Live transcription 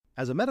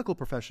As a medical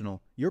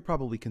professional, you're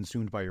probably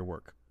consumed by your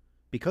work.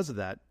 Because of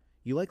that,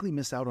 you likely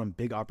miss out on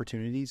big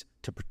opportunities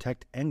to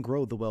protect and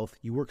grow the wealth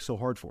you work so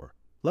hard for.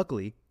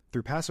 Luckily,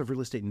 through passive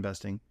real estate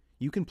investing,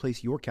 you can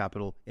place your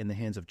capital in the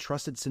hands of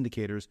trusted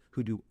syndicators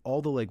who do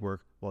all the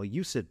legwork while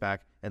you sit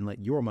back and let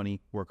your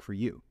money work for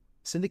you.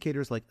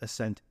 Syndicators like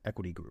Ascent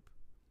Equity Group.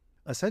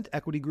 Ascent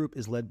Equity Group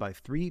is led by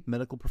 3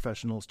 medical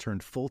professionals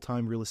turned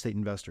full-time real estate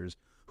investors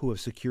who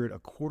have secured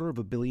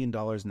 $250 million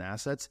in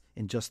assets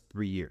in just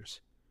 3 years.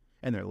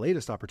 And their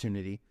latest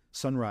opportunity,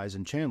 Sunrise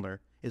in Chandler,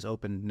 is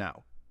open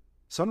now.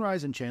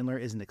 Sunrise in Chandler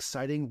is an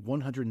exciting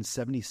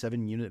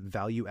 177-unit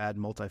value-add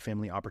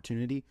multifamily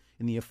opportunity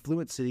in the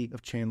affluent city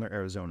of Chandler,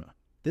 Arizona.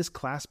 This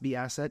Class B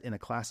asset in a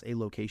Class A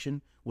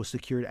location was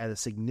secured at a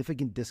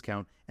significant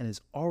discount and is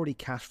already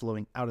cash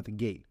flowing out of the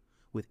gate,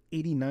 with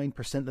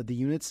 89% of the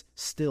units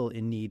still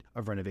in need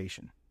of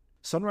renovation.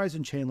 Sunrise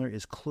in Chandler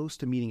is close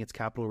to meeting its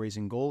capital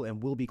raising goal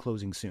and will be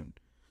closing soon.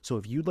 So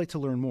if you'd like to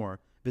learn more,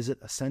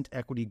 visit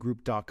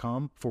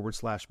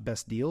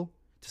ascentequitygroup.com/best deal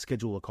to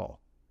schedule a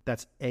call.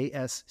 That's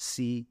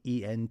ASCENT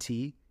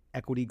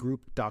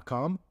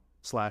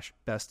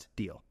equitygroup.com/best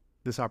deal.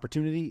 This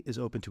opportunity is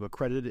open to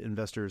accredited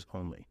investors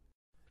only.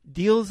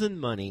 Deals in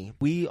money.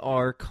 We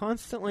are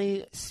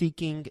constantly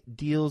seeking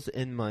deals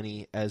in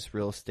money as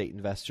real estate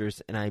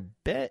investors, and I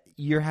bet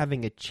you're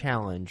having a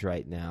challenge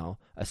right now,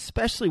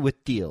 especially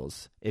with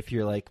deals, if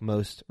you're like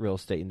most real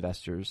estate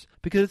investors,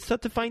 because it's tough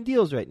to find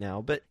deals right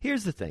now. But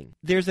here's the thing.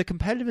 There's a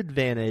competitive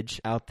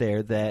advantage out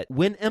there that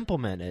when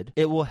implemented,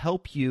 it will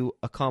help you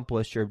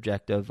accomplish your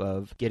objective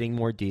of getting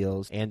more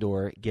deals and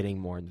or getting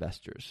more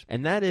investors.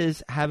 And that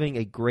is having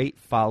a great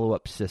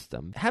follow-up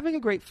system. Having a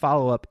great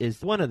follow-up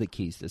is one of the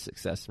keys to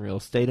success in real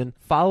estate, and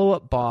Follow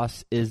Up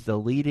Boss is the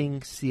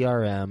leading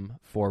CRM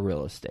for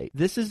real estate.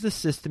 This is the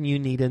system you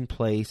need in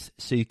place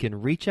so you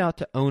can reach out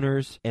to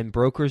owners and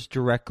brokers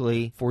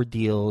directly for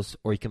deals,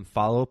 or you can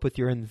follow up with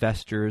your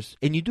investors,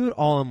 and you do it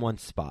all in one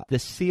spot. The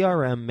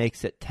CRM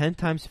makes it 10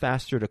 times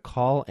faster to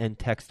call and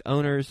text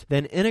owners,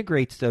 then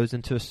integrates those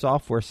into a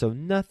software so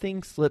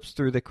nothing slips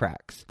through the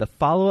cracks. The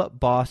Follow Up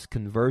Boss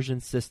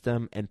conversion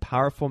system and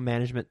powerful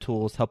management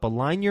tools help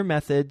align your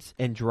methods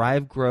and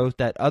drive growth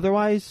that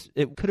otherwise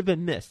it could have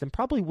been missed and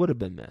probably would have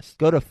been missed.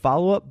 Go to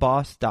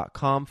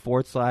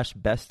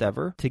followupboss.com/best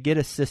ever to get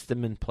a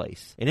system in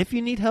place. And if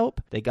you need help,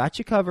 they got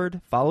you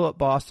covered. Follow Up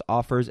Boss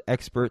offers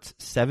experts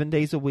 7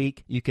 days a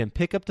week. You can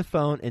pick up the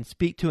phone and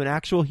speak to an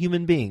actual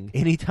human being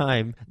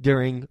anytime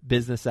during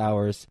business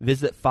hours.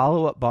 Visit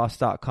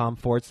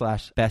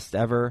followupboss.com/best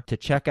ever to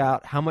check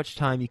out how much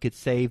time you could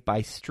save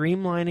by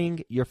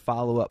streamlining your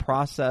follow-up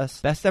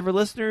process. Best Ever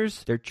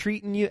listeners, they're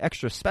treating you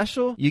extra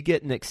special. You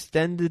get an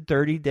extended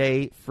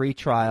 30-day free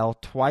trial,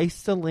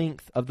 twice the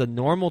length of the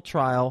normal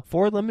trial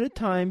for a limited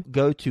time.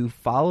 Go to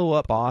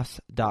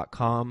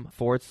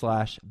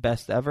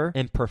followupboss.com/best ever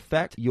and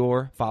perfect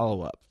your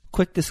follow-up.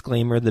 Quick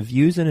disclaimer, the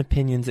views and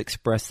opinions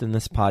expressed in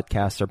this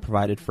podcast are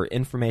provided for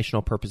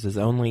informational purposes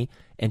only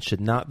and should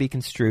not be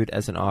construed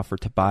as an offer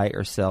to buy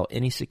or sell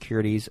any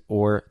securities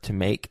or to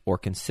make or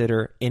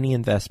consider any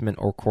investment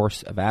or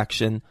course of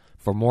action.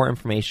 For more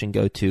information,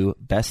 go to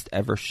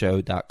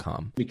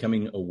bestevershow.com.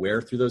 Becoming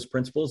aware through those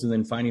principles and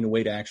then finding a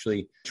way to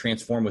actually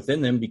transform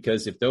within them,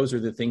 because if those are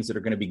the things that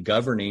are going to be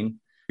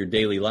governing your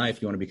daily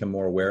life, you want to become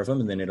more aware of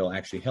them, and then it'll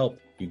actually help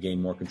you gain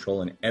more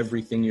control in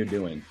everything you're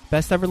doing.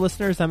 Best Ever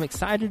listeners, I'm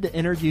excited to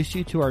introduce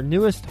you to our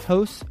newest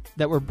host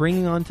that we're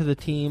bringing onto the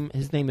team.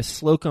 His name is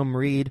Slocum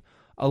Reed.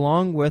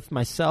 Along with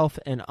myself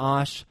and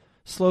Ash,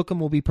 Slocum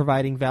will be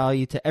providing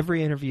value to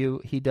every interview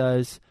he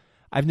does.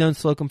 I've known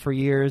Slocum for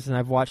years, and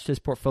I've watched his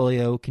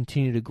portfolio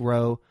continue to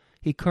grow.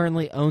 He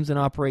currently owns and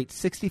operates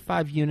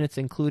 65 units,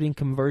 including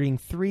converting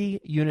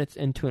 3 units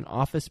into an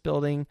office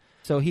building.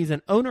 So he's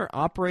an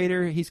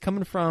owner-operator. He's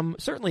coming from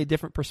certainly a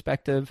different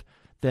perspective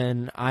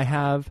than I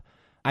have.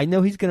 I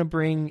know he's going to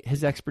bring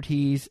his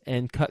expertise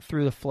and cut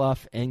through the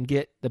fluff and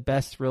get the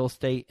best real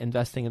estate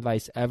investing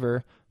advice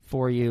ever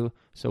for you.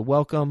 So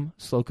welcome,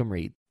 Slocum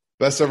Reed.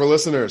 Best Ever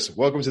listeners,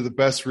 welcome to the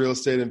Best Real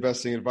Estate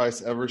Investing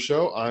Advice Ever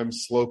show. I'm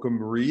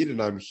Slocum Reed, and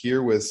I'm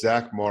here with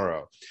Zach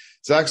Morrow.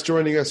 Zach's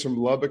joining us from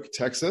Lubbock,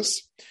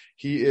 Texas.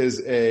 He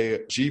is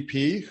a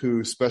GP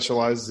who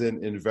specializes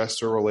in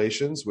investor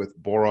relations with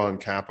Boron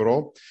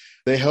Capital.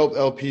 They help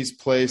LPs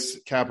place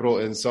capital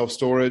in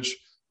self-storage,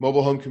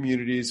 mobile home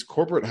communities,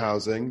 corporate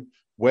housing,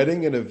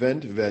 wedding and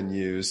event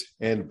venues,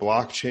 and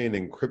blockchain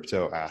and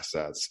crypto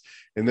assets.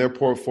 In their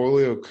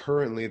portfolio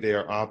currently, they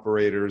are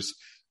operators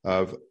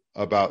of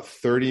about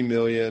 $30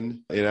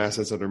 million in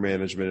assets under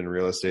management in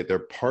real estate. They're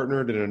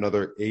partnered in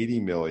another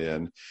 $80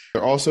 million.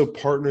 They're also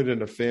partnered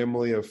in a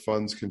family of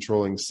funds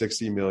controlling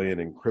 $60 million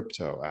in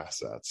crypto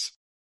assets.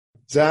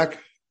 Zach,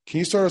 can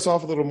you start us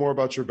off a little more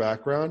about your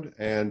background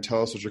and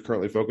tell us what you're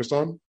currently focused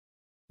on?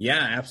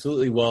 Yeah,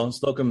 absolutely. Well,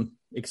 Slocum,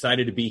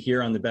 excited to be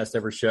here on the Best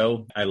Ever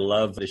show. I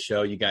love the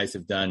show. You guys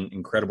have done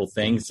incredible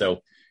things. So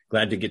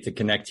glad to get to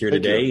connect here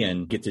today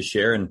and get to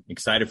share, and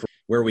excited for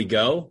where we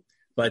go.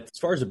 But as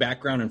far as the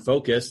background and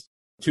focus,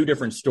 2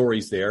 different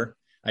stories there.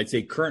 I'd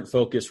say current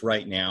focus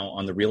right now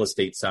on the real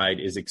estate side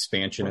is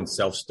expansion and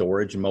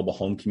self-storage and mobile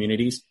home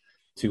communities,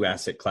 2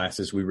 asset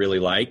classes we really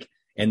like.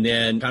 And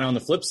then kind of on the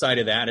flip side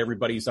of that,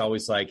 everybody's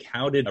always like,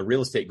 how did a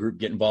real estate group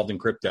get involved in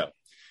crypto?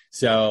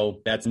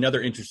 So that's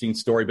another interesting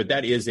story, but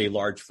that is a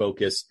large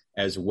focus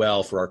as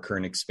well for our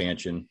current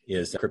expansion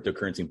is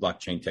cryptocurrency and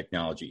blockchain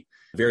technology.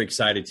 Very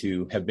excited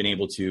to have been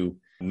able to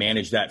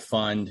manage that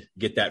fund,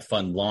 get that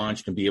fund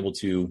launched, and be able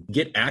to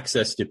get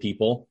access to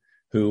people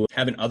who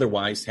haven't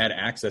otherwise had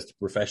access to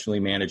professionally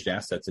managed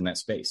assets in that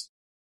space.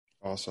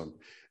 Awesome.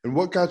 And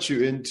what got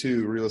you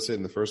into real estate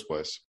in the first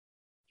place?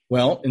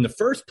 Well, in the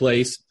first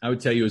place, I would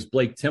tell you it was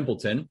Blake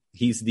Templeton.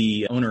 He's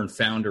the owner and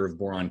founder of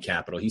Boron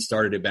Capital. He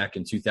started it back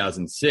in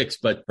 2006,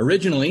 but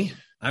originally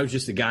I was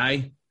just a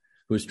guy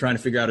who was trying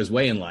to figure out his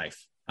way in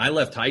life. I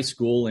left high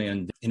school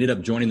and ended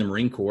up joining the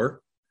Marine Corps.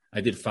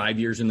 I did 5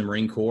 years in the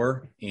Marine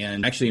Corps,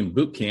 and actually in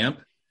boot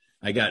camp,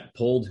 I got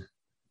pulled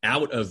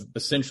out of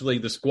essentially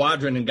the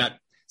squadron and got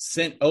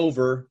sent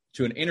over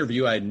to an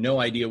interview. I had no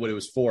idea what it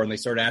was for, and they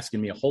started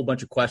asking me a whole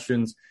bunch of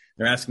questions.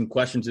 They're asking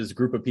questions as a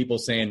group of people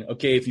saying,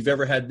 okay, if you've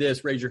ever had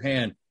this, raise your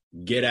hand,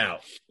 get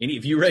out. And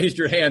if you raised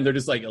your hand, they're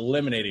just like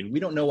eliminating. We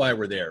don't know why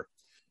we're there.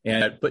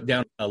 And I put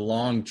down a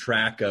long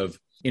track of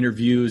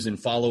interviews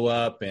and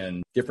follow-up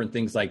and different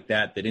things like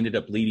that ended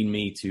up leading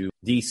me to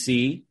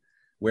DC,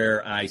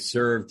 where I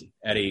served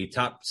at a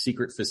top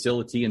secret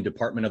facility and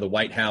department of the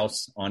White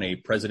House on a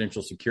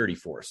presidential security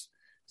force.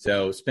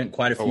 So spent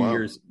quite a few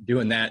years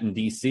doing that in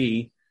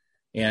DC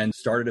and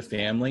started a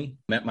family,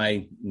 met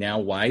my now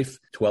wife,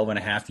 12 and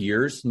a half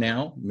years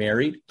now,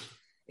 married,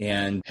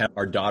 and have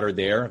our daughter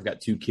there. I've got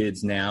 2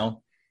 kids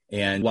now.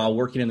 And while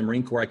working in the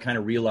Marine Corps, I kind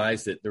of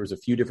realized that there was a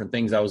few different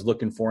things I was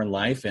looking for in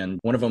life. And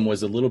one of them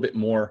was a little bit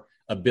more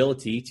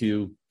ability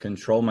to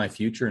control my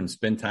future and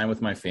spend time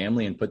with my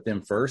family and put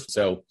them first.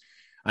 So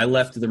I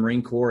left the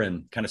Marine Corps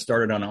and kind of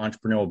started on an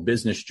entrepreneurial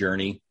business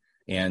journey.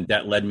 And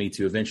that led me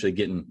to eventually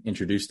getting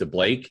introduced to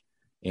Blake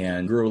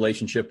and grew a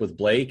relationship with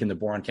Blake and the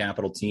Boron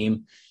Capital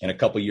team. And a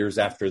couple of years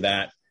after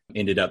that,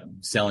 ended up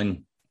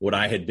selling what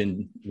I had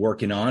been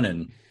working on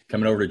and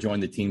coming over to join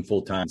the team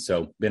full time.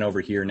 So been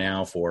over here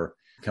now for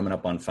coming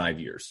up on 5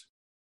 years.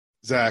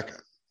 Zach,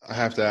 I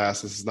have to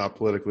ask, this is not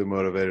politically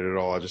motivated at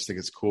all. I just think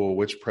it's cool.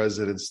 Which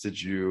presidents did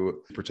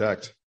you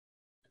protect?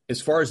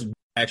 As far as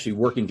actually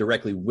working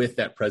directly with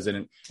that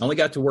president, I only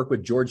got to work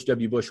with George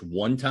W. Bush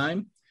one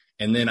time.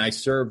 And then I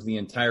served the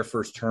entire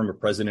first term of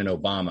President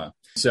Obama.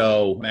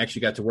 So I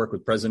actually got to work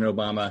with President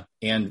Obama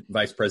and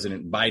Vice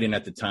President Biden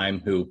at the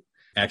time, who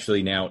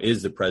actually now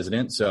is the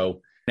president.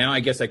 So now I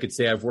guess I could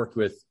say I've worked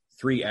with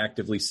 3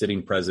 actively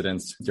sitting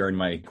presidents during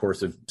my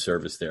course of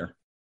service there.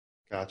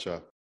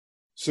 Gotcha.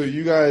 So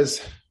you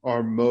guys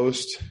are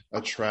most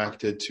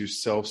attracted to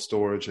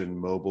self-storage and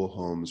mobile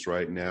homes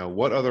right now.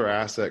 What other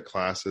asset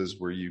classes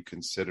were you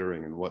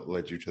considering and what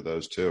led you to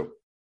those 2?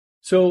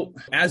 So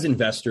as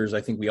investors,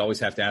 I think we always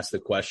have to ask the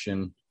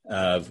question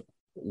of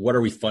what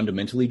are we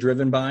fundamentally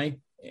driven by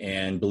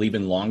and believe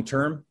in long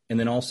term? And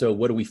then also,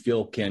 what do we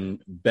feel can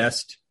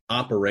best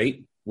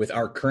operate with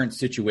our current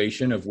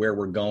situation of where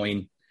we're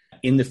going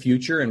in the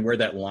future and where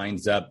that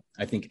lines up,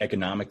 I think,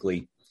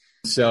 economically.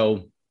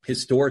 So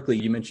historically,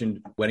 you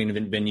mentioned wedding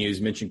event venues,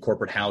 mentioned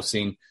corporate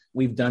housing.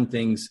 We've done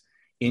things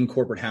in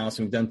corporate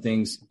housing. We've done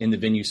things in the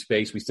venue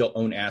space. We still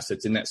own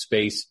assets in that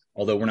space,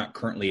 although we're not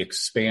currently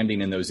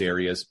expanding in those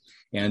areas.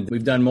 And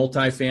we've done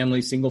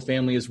multifamily, single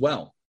family as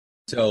well.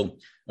 So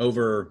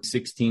over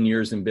 16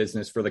 years in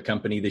business for the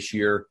company this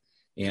year.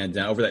 And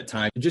over that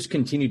time, just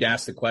continue to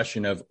ask the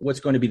question of what's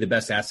going to be the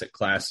best asset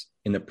class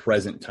in the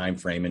present time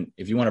frame. And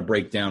if you want to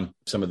break down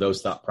some of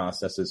those thought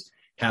processes,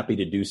 happy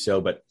to do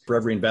so. But for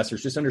every investor,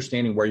 it's just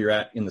understanding where you're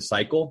at in the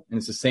cycle. And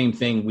it's the same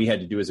thing we had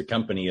to do as a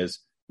company is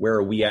where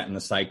are we at in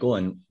the cycle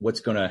and what's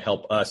going to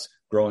help us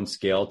grow and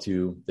scale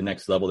to the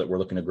next level that we're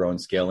looking to grow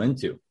and scale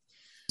into.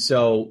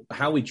 So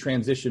how we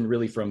transitioned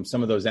really from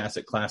some of those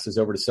asset classes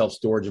over to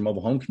self-storage and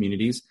mobile home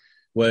communities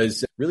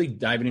was really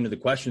diving into the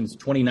questions.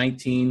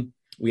 2019,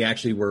 we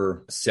actually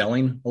were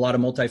selling a lot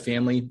of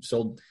multifamily,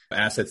 sold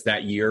assets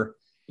that year.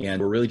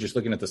 And we're really just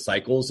looking at the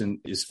cycles and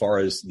as far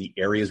as the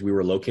areas we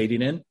were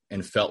located in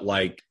and felt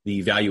like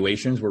the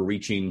valuations were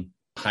reaching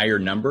higher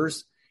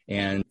numbers.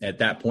 And at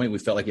that point, we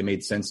felt like it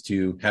made sense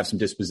to have some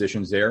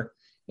dispositions there.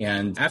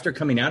 And after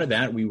coming out of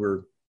that, we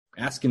were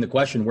asking the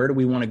question, where do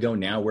we want to go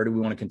now? Where do we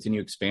want to continue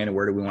to expand? And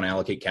where do we want to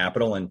allocate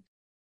capital? And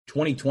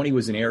 2020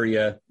 was an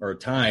area or a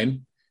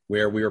time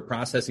where we were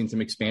processing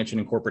some expansion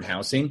in corporate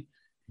housing.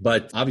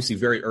 But obviously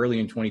very early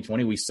in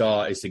 2020, we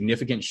saw a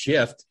significant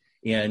shift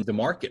in the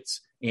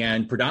markets.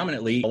 And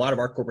predominantly, a lot of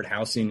our corporate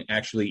housing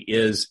actually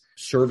is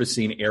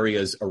servicing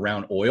areas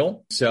around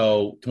oil.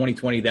 So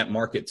 2020, that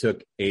market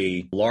took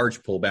a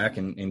large pullback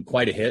and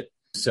quite a hit.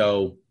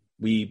 So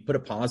we put a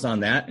pause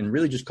on that and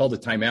really just called a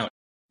timeout.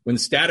 When the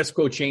status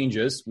quo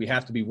changes, we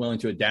have to be willing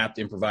to adapt,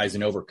 improvise,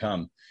 and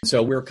overcome.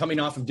 So we were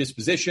coming off of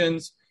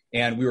dispositions,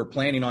 and we were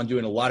planning on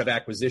doing a lot of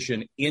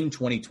acquisition in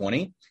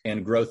 2020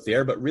 and growth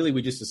there. But really,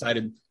 we just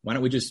decided, why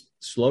don't we just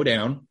slow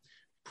down,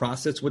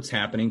 process what's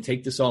happening,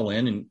 take this all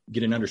in and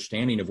get an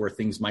understanding of where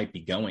things might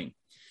be going.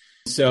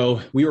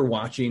 So we were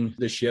watching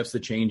the shifts, the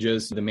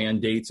changes, the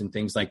mandates and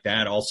things like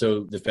that.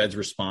 Also the Fed's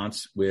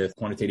response with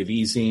quantitative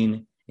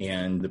easing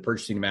and the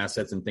purchasing of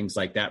assets and things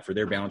like that for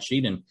their balance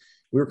sheet. And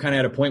we were kind of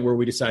at a point where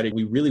we decided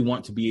we really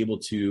want to be able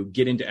to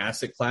get into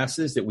asset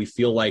classes that we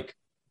feel like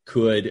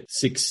could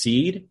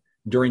succeed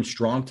during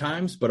strong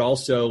times, but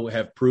also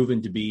have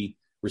proven to be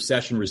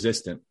recession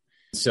resistant.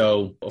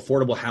 So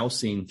affordable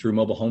housing through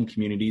mobile home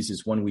communities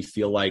is one we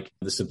feel like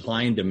the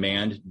supply and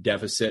demand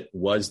deficit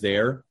was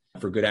there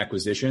for good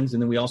acquisitions.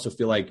 And then we also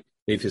feel like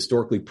they've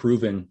historically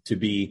proven to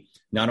be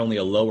not only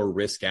a lower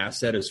risk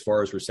asset as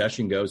far as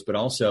recession goes, but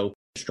also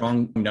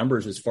strong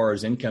numbers as far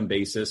as income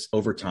basis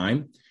over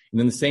time. And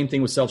then the same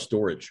thing with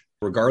self-storage.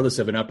 Regardless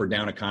of an up or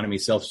down economy,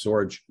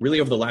 self-storage, really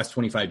over the last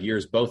 25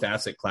 years, both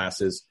asset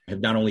classes have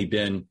not only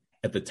been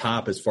at the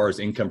top as far as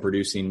income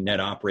producing net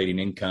operating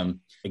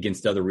income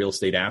against other real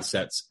estate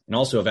assets, and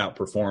also have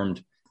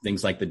outperformed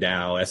things like the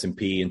Dow,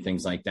 S&P, and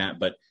things like that.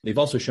 But they've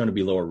also shown to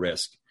be lower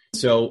risk.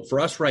 So for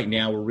us right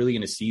now, we're really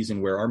in a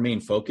season where our main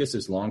focus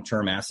is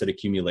long-term asset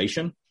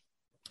accumulation.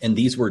 And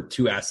these were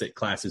two asset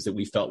classes that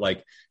we felt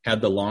like had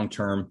the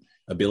long-term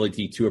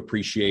ability to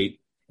appreciate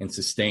and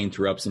sustain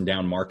through ups and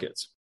down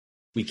markets.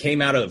 We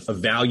came out of a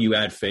value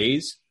add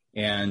phase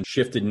and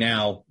shifted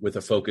now with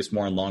a focus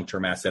more on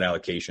long-term asset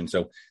allocation.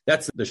 So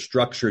that's the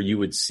structure you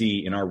would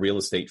see in our real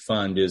estate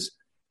fund is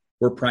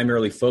we're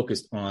primarily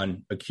focused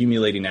on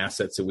accumulating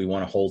assets that we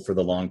want to hold for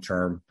the long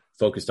term,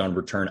 focused on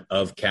return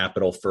of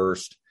capital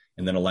first,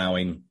 and then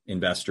allowing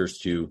investors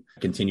to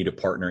continue to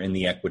partner in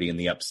the equity and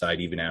the upside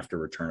even after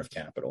return of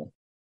capital.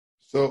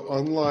 So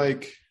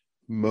unlike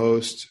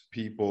most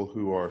people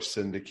who are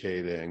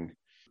syndicating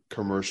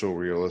commercial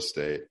real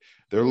estate,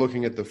 they're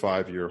looking at the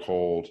 5-year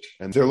hold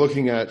and they're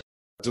looking at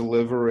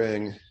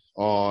delivering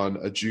on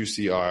a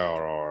juicy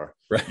IRR.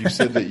 Right. You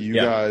said that you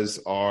guys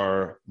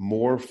are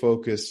more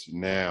focused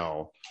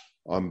now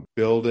on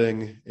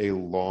building a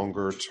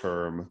longer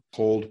term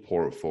hold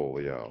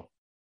portfolio.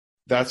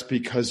 That's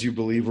because you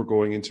believe we're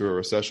going into a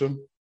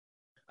recession?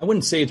 I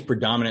wouldn't say it's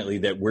predominantly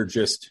that we're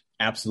just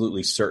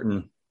absolutely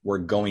certain we're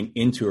going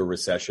into a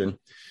recession.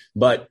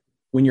 But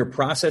when you're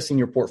processing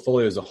your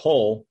portfolio as a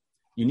whole,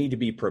 you need to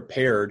be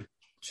prepared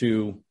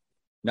to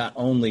not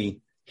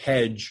only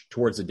hedge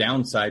towards the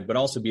downside, but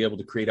also be able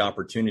to create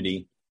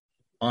opportunity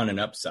on an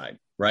upside,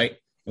 right?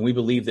 And we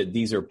believe that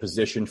these are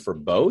positioned for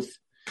both.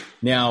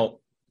 Now,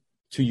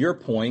 to your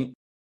point,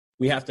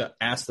 we have to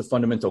ask the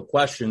fundamental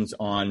questions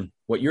on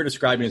what you're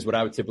describing is what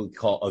I would typically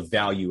call a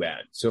value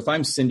add. So if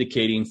I'm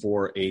syndicating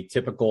for a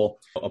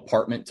typical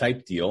apartment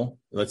type deal,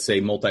 let's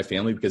say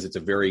multifamily, because it's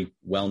a very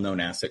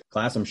well-known asset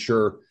class, I'm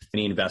sure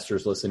many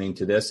investors listening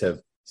to this have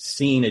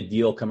seen a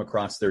deal come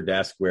across their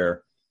desk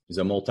where there's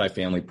a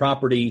multifamily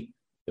property.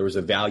 There was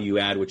a value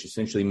add, which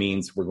essentially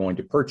means we're going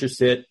to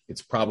purchase it.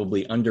 It's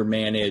probably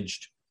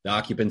undermanaged. The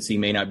occupancy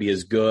may not be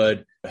as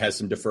good. It has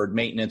some deferred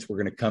maintenance. We're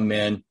going to come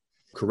in,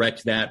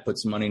 correct that, put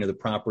some money into the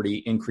property,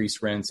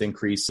 increase rents,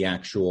 increase the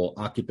actual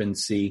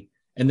occupancy,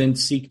 and then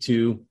seek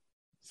to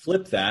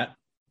flip that,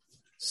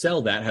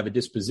 sell that, have a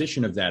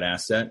disposition of that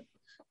asset,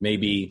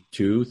 maybe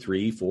 2,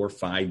 3, 4,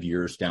 5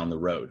 years down the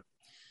road.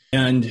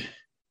 And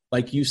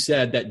like you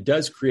said, that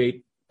does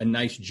create a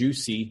nice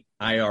juicy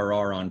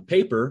IRR on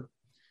paper.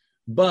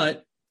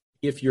 But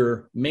if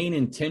your main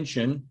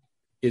intention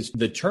is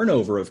the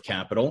turnover of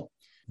capital,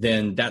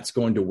 then that's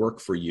going to work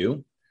for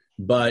you.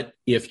 But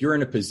if you're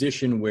in a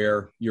position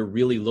where you're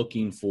really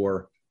looking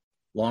for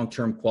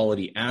long-term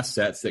quality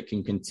assets that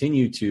can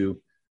continue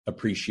to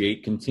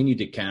appreciate, continue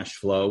to cash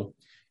flow,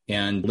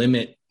 and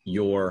limit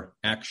your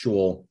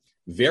actual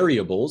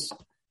variables,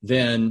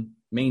 then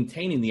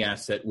maintaining the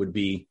asset would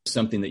be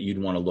something that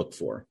you'd want to look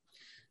for.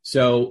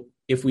 So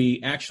if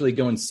we actually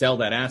go and sell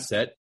that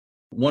asset,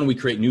 one, we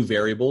create new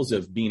variables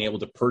of being able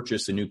to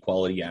purchase a new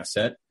quality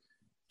asset.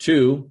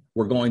 2,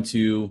 we're going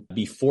to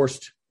be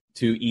forced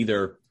to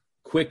either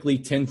quickly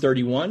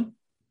 1031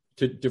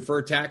 to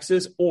defer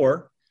taxes,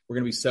 or we're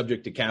going to be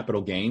subject to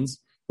capital gains,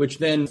 which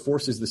then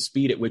forces the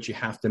speed at which you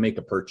have to make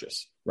a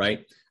purchase,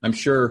 right? I'm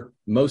sure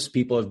most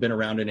people have been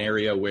around an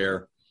area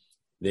where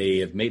they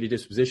have made a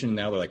disposition and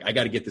now they're like, I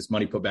got to get this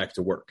money put back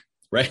to work,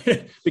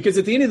 right? Because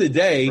at the end of the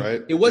day,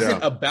 right. It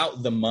wasn't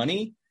about the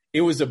money.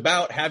 It was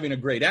about having a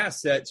great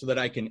asset so that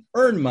I can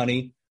earn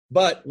money.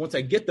 But once I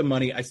get the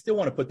money, I still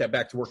want to put that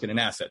back to work in an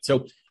asset.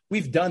 So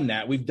we've done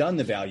that. We've done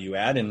the value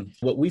add. And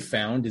what we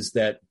found is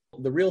that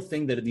the real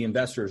thing that the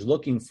investor is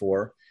looking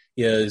for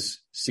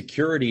is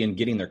security in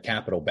getting their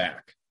capital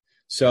back.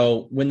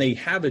 So when they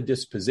have a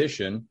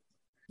disposition,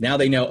 now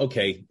they know,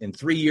 okay, in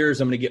 3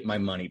 years, I'm going to get my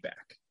money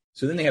back.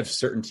 So then they have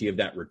certainty of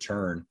that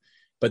return.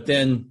 But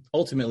then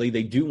ultimately,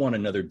 they do want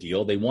another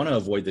deal. They want to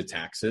avoid the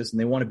taxes, and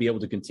they want to be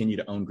able to continue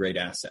to own great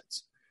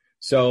assets.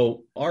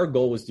 So our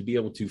goal was to be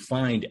able to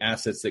find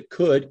assets that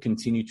could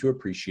continue to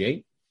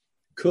appreciate,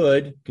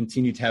 could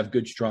continue to have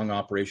good, strong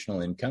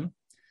operational income.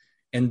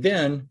 And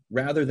then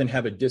rather than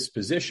have a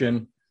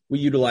disposition, we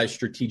utilize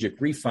strategic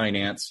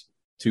refinance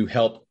to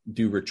help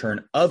do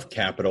return of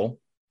capital.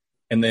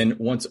 And then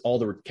once all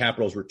the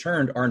capital is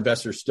returned, our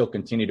investors still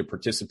continue to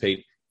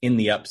participate in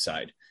the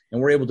upside. And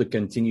we're able to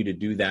continue to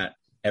do that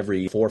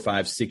every 4,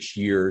 5, 6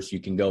 years. You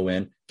can go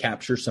in,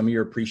 capture some of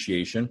your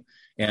appreciation,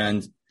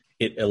 and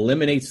it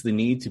eliminates the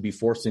need to be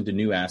forced into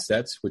new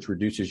assets, which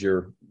reduces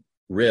your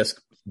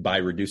risk by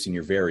reducing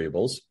your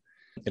variables.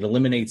 It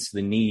eliminates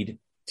the need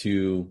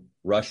to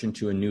rush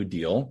into a new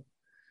deal.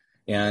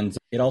 And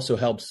it also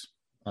helps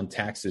on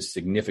taxes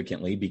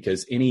significantly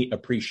because any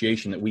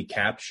appreciation that we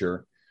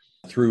capture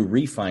through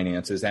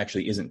refinances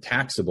actually isn't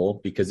taxable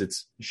because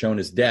it's shown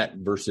as debt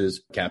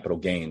versus capital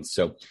gains.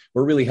 So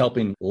we're really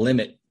helping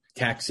limit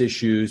tax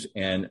issues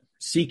and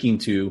seeking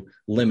to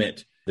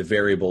limit the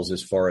variables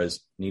as far as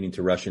needing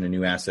to rush into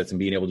new assets and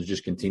being able to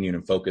just continue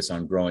and focus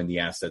on growing the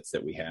assets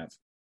that we have.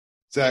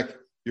 Zach,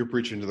 you're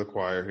preaching to the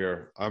choir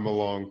here. I'm a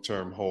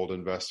long-term hold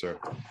investor.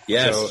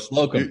 Yes,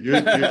 so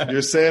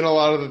you're saying a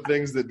lot of the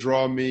things that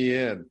draw me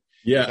in.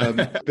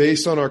 Yeah.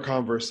 Based on our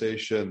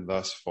conversation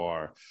thus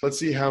far, let's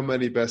see how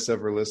many best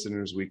ever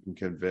listeners we can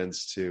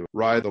convince to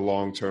ride the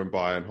long-term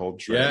buy and hold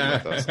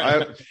trend with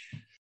us.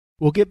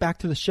 We'll get back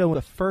to the show,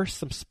 but first,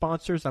 some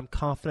sponsors I'm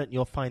confident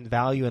you'll find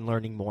value in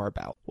learning more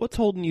about. What's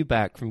holding you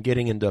back from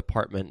getting into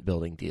apartment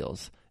building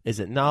deals? Is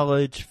it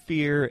knowledge,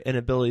 fear,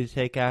 inability to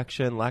take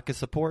action, lack of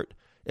support?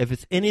 If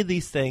it's any of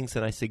these things,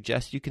 then I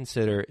suggest you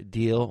consider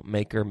Deal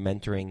Maker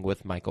Mentoring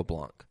with Michael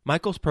Blanc.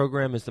 Michael's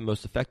program is the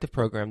most effective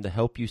program to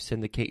help you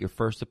syndicate your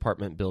first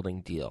apartment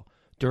building deal.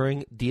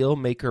 During Deal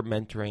Maker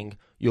Mentoring,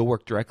 you'll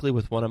work directly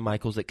with one of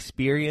Michael's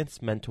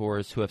experienced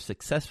mentors who have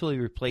successfully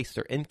replaced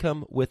their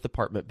income with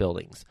apartment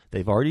buildings.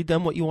 They've already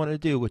done what you want to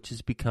do, which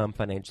is become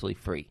financially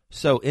free.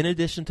 So in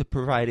addition to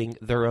providing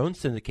their own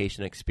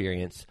syndication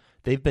experience,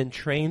 they've been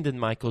trained in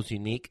Michael's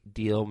unique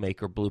Deal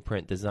Maker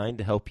Blueprint designed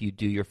to help you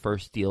do your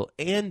first deal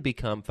and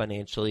become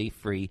financially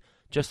free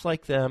just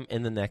like them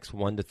in the next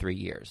 1 to 3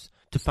 years.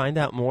 To find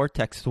out more,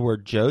 text the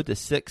word Joe to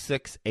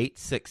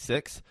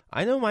 66866.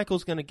 I know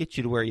Michael's going to get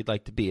you to where you'd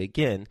like to be.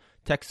 Again,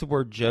 text the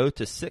word Joe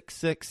to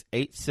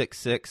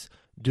 66866.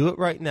 Do it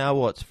right now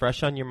while it's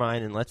fresh on your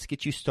mind, and let's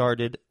get you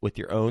started with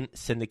your own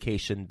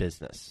syndication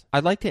business.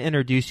 I'd like to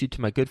introduce you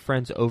to my good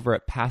friends over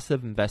at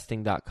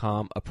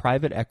PassiveInvesting.com, a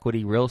private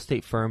equity real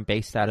estate firm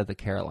based out of the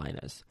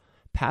Carolinas.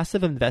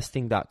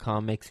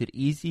 PassiveInvesting.com makes it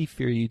easy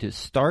for you to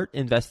start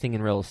investing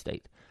in real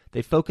estate.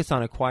 They focus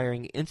on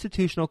acquiring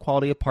institutional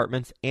quality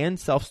apartments and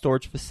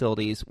self-storage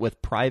facilities with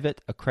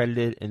private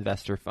accredited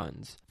investor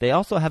funds. They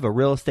also have a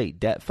real estate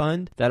debt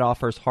fund that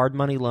offers hard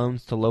money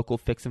loans to local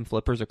fix and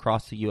flippers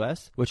across the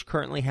U.S., which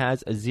currently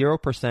has a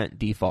 0%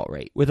 default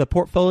rate. With a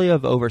portfolio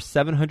of over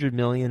 $700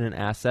 million in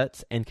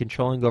assets and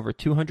controlling over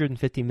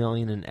 $250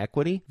 million in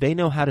equity, they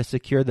know how to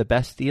secure the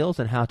best deals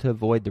and how to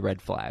avoid the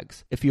red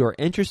flags. If you are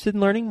interested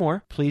in learning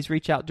more, please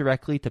reach out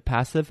directly to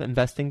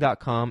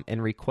PassiveInvesting.com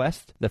and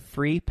request the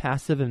free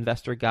Passive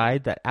Investor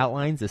Guide that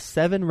outlines the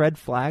 7 red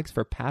flags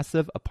for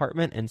passive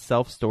apartment and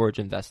self-storage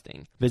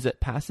investing. Visit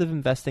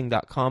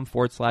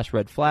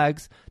PassiveInvesting.com/red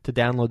flags to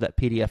download that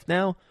PDF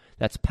now.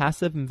 That's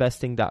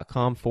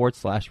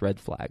PassiveInvesting.com/red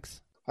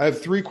flags. I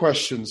have 3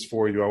 questions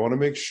for you. I want to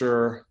make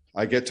sure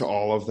I get to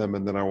all of them,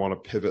 and then I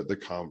want to pivot the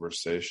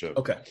conversation.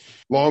 Okay.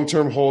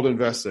 Long-term hold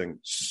investing,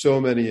 so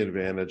many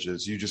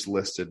advantages. You just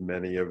listed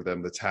many of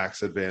them, the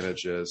tax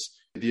advantages,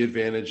 the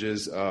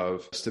advantages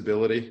of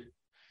stability.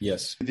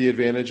 Yes. The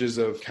advantages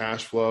of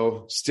cash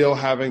flow, still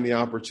having the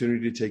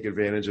opportunity to take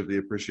advantage of the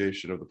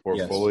appreciation of the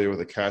portfolio with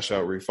a cash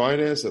out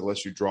refinance that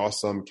lets you draw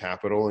some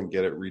capital and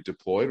get it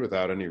redeployed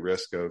without any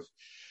risk of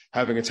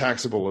having a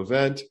taxable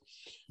event.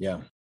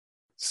 Yeah.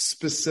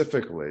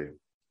 Specifically,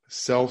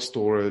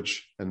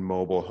 self-storage and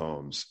mobile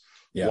homes.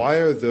 Yeah. Why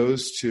are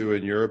those two,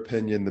 in your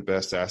opinion, the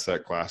best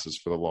asset classes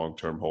for the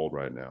long-term hold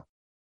right now?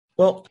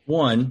 Well,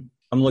 one,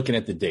 I'm looking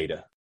at the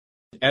data.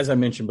 As I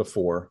mentioned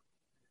before,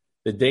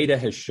 the data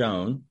has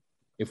shown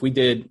if we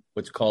did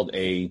what's called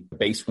a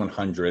base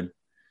 100,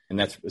 and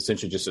that's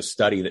essentially just a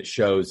study that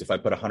shows if I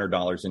put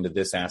 $100 into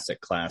this asset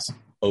class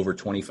over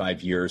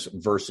 25 years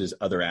versus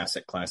other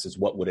asset classes,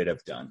 what would it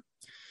have done?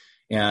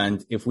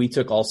 And if we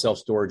took all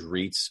self-storage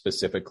REITs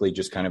specifically,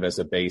 just kind of as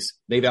a base,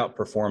 they've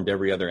outperformed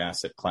every other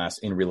asset class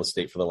in real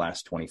estate for the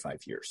last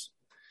 25 years.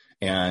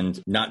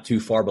 And not too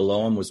far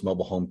below them was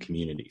mobile home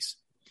communities.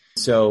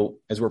 So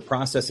as we're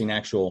processing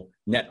actual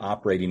net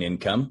operating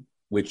income,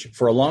 which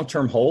for a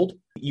long-term hold,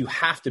 you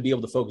have to be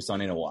able to focus on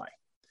NOI.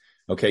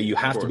 Okay, you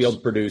have to be able to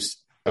produce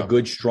a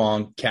good,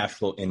 strong cash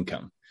flow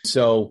income.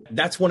 So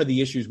that's one of the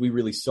issues we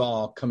really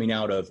saw coming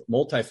out of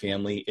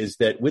multifamily is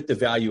that with the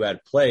value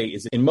add play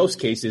is in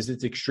most cases,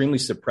 it's extremely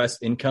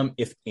suppressed income,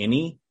 if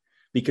any,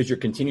 because you're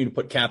continuing to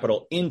put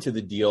capital into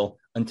the deal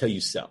until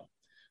you sell.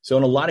 So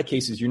in a lot of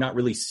cases, you're not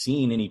really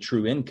seeing any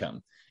true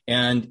income.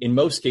 And in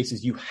most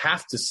cases, you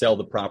have to sell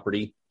the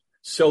property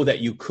so that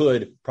you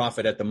could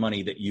profit at the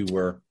money that you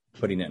were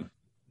putting in.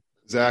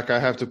 Zach, I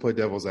have to play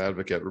devil's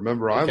advocate.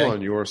 Remember, I'm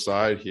on your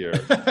side here,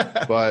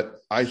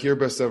 but I hear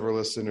best ever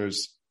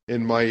listeners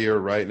in my ear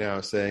right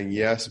now saying,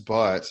 yes,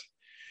 but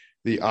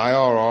the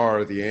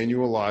IRR, the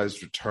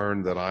annualized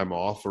return that I'm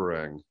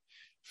offering,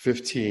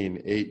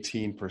 15,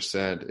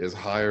 18% is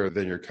higher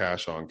than your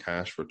cash on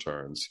cash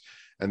returns.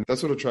 And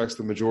that's what attracts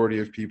the majority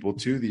of people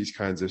to these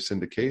kinds of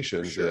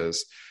syndications. Sure.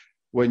 Is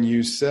when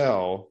you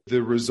sell,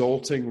 the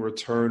resulting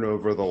return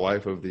over the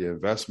life of the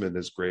investment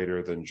is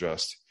greater than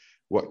just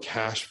what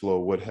cash flow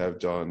would have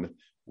done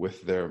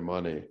with their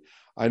money.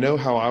 I know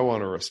how I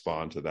want to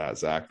respond to that,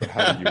 Zach, but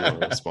how do you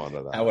want to respond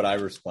to that? How would I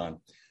respond?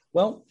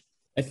 Well,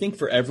 I think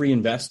for every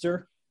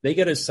investor, they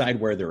got to decide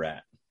where they're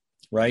at,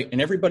 right? And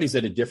everybody's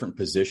at a different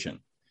position.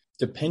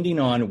 Depending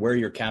on where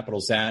your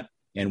capital's at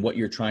and what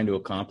you're trying to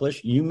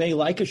accomplish, you may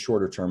like a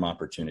shorter term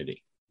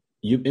opportunity.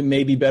 It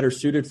may be better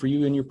suited for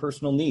you and your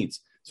personal needs.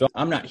 So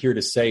I'm not here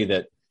to say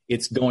that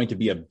it's going to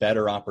be a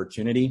better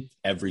opportunity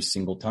every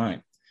single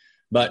time.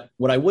 But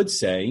what I would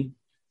say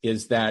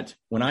is that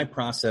when I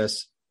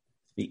process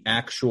the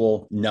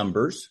actual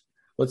numbers,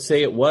 let's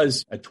say it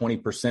was a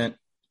 20%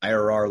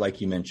 IRR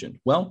like you mentioned.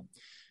 Well,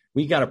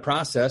 we got to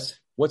process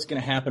what's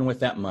going to happen with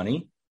that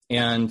money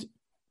and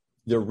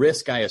the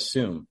risk I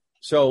assume.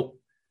 So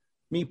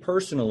me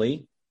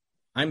personally,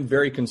 I'm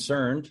very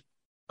concerned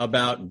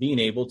about being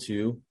able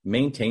to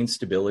maintain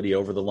stability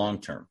over the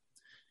long term.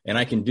 And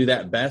I can do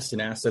that best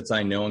in assets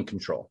I know and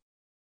control.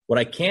 What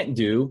I can't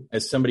do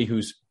as somebody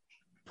who's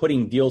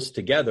putting deals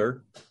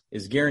together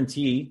is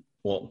guarantee,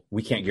 well,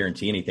 we can't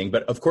guarantee anything,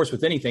 but of course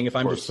with anything, if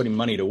I'm just putting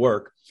money to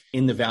work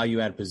in the value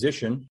add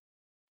position,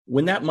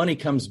 when that money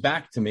comes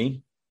back to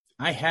me,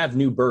 I have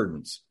new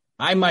burdens.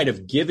 I might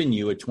have given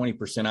you a 20%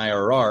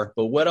 IRR,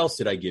 but what else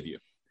did I give you?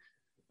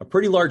 A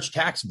pretty large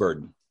tax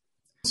burden.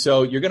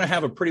 So you're going to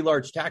have a pretty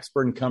large tax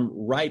burden come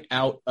right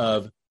out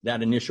of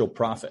that initial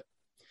profit.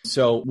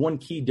 So one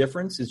key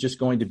difference is just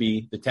going to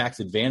be the tax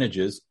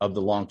advantages of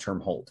the long-term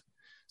hold.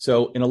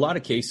 So in a lot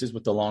of cases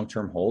with the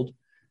long-term hold,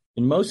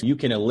 in most you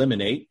can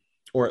eliminate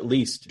or at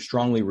least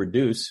strongly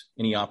reduce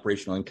any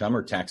operational income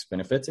or tax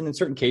benefits. And in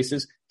certain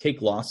cases,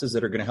 take losses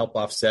that are going to help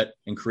offset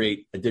and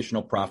create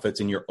additional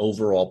profits in your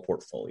overall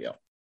portfolio.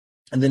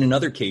 And then in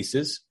other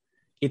cases,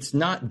 it's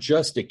not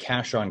just a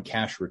cash on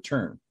cash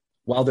return.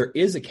 While there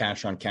is a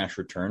cash on cash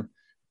return,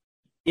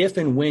 if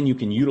and when you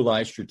can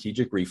utilize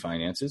strategic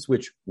refinances,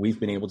 which we've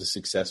been able to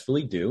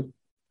successfully do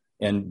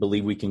and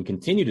believe we can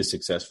continue to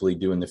successfully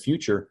do in the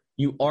future,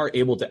 you are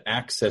able to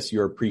access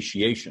your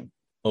appreciation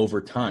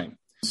over time.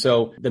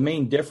 So the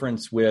main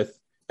difference with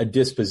a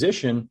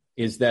disposition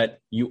is that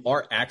you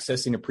are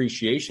accessing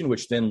appreciation,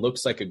 which then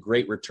looks like a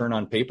great return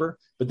on paper,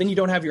 but then you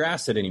don't have your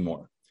asset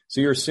anymore. So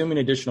you're assuming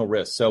additional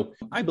risk. So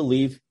I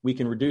believe we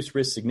can reduce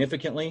risk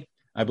significantly.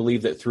 I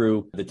believe that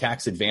through the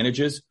tax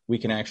advantages, we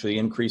can actually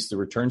increase the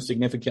return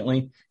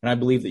significantly. And I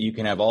believe that you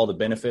can have all the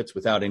benefits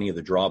without any of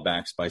the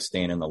drawbacks by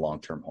staying in the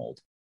long-term hold.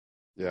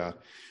 Yeah.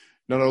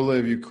 Not only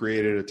have you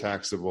created a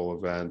taxable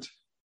event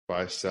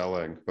by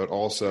selling, but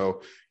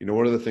also,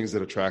 one of the things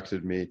that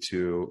attracted me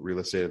to real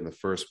estate in the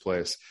first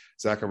place,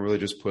 Zach, I'm really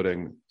just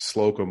putting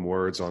Slocum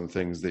words on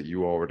things that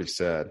you already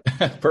said.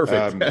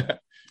 Perfect.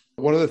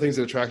 One of the things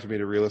that attracted me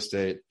to real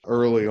estate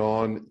early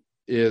on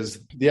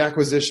is the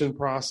acquisition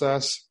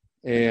process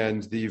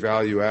and the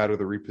value add or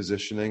the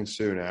repositioning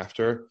soon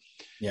after.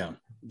 Yeah.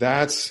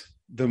 That's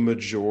the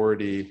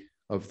majority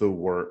of the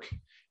work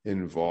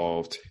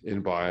involved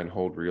in buy and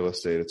hold real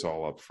estate. It's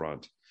all up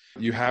front.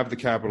 You have the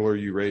capital or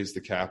you raise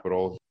the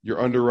capital.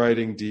 You're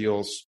underwriting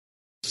deals,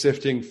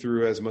 sifting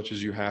through as much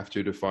as you have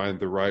to find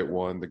the right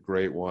one, the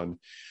great one,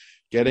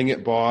 getting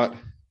it bought,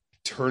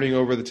 turning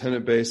over the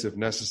tenant base if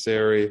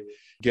necessary,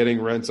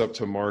 getting rents up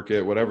to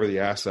market, whatever the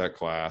asset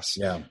class.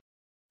 Yeah.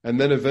 And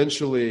then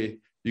eventually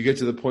you get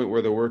to the point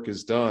where the work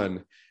is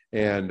done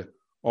and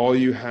all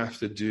you have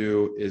to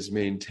do is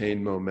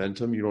maintain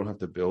momentum. You don't have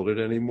to build it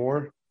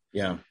anymore.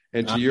 Yeah.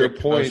 And to your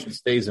point, it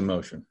stays in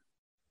motion.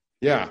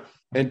 Yeah.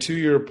 And to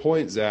your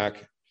point,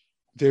 Zach,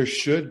 there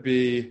should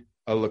be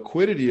a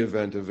liquidity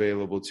event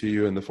available to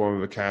you in the form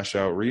of a cash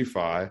out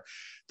refi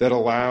that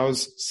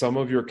allows some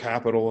of your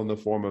capital in the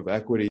form of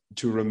equity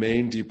to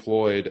remain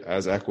deployed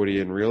as equity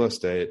in real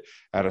estate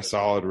at a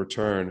solid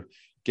return.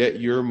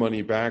 Get your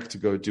money back to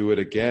go do it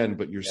again,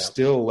 but you're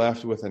still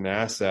left with an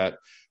asset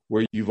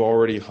where you've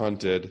already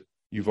hunted,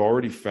 you've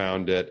already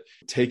found it,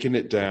 taken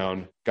it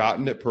down,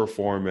 gotten it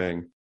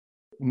performing.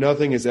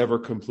 Nothing is ever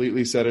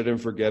completely set it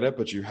and forget it,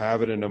 but you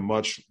have it in a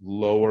much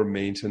lower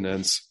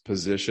maintenance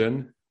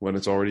position when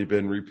it's already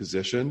been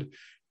repositioned.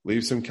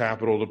 Leave some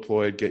capital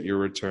deployed, get your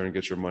return,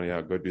 get your money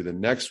out, go do the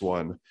next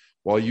one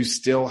while you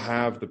still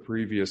have the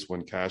previous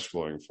one cash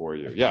flowing for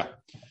you. Yeah,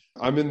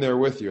 I'm in there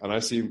with you. And I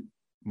see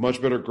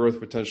much better growth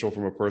potential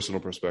from a personal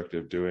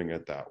perspective doing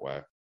it that way.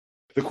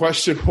 The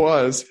question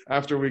was,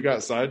 after we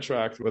got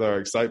sidetracked with our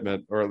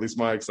excitement, or at least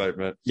my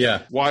excitement,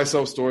 why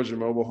self-storage and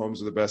mobile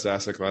homes are the best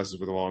asset classes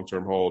for the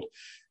long-term hold.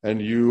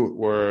 And you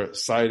were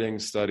citing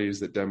studies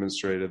that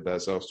demonstrated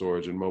that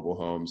self-storage and mobile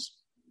homes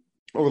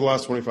over the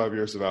last 25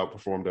 years have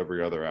outperformed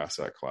every other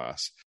asset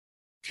class.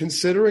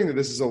 Considering that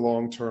this is a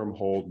long-term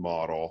hold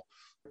model,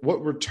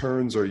 what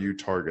returns are you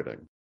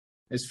targeting?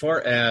 As far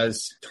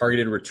as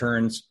targeted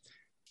returns,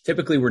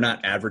 Typically, we're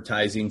not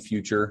advertising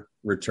future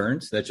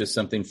returns. That's just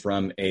something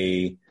from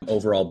a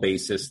overall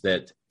basis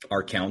that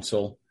our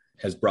counsel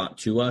has brought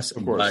to us.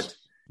 Of course. But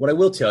what I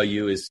will tell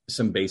you is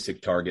some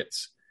basic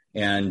targets.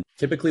 And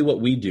typically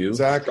what we do...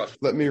 Zach,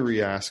 let me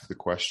re-ask the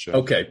question.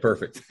 Okay,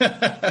 perfect.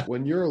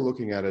 When you're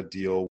looking at a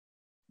deal,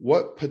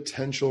 what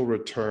potential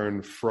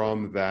return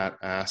from that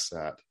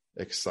asset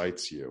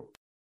excites you?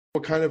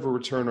 What kind of a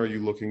return are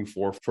you looking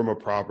for from a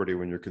property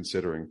when you're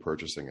considering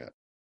purchasing it?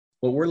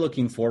 What we're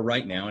looking for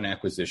right now in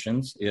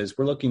acquisitions is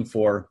we're looking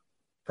for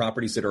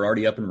properties that are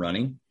already up and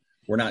running.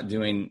 We're not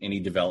doing any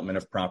development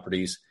of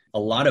properties. A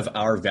lot of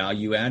our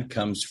value add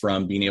comes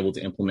from being able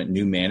to implement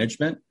new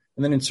management.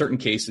 And then in certain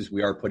cases,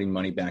 we are putting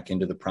money back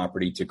into the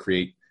property to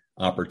create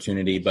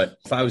opportunity. But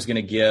if I was going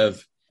to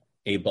give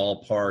a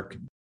ballpark,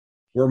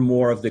 we're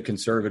more of the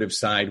conservative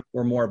side.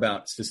 We're more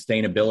about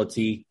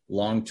sustainability,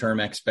 long-term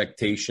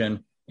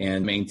expectation,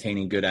 and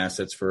maintaining good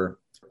assets for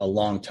a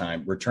long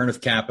time. Return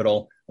of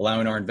capital,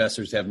 allowing our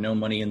investors to have no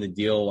money in the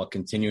deal while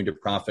continuing to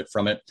profit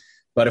from it.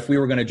 But if we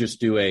were going to just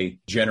do a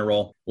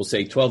general, we'll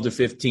say 12 to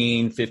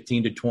 15,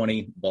 15 to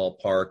 20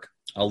 ballpark,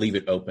 I'll leave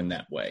it open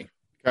that way.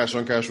 Cash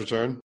on cash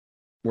return?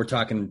 We're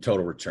talking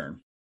total return.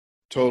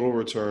 Total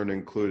return,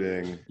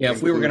 including... Yeah,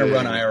 if we were going to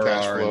run IRR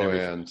cash flow and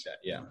and like that,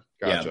 yeah.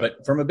 Gotcha. Yeah,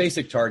 but from a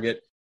basic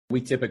target,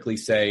 we typically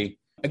say,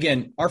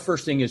 again, our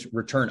first thing is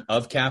return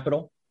of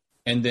capital.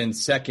 And then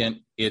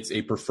second, it's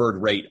a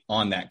preferred rate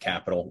on that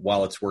capital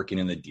while it's working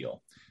in the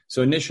deal.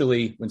 So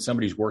initially, when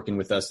somebody's working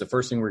with us, the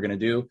first thing we're going to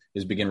do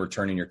is begin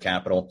returning your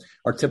capital.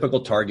 Our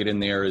typical target in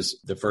there is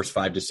the first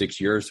 5 to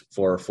 6 years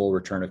for a full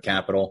return of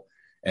capital.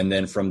 And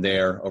then from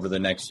there, over the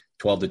next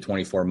 12 to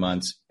 24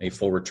 months, a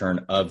full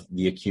return of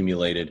the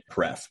accumulated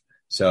pref.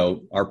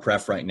 So our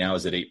pref right now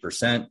is at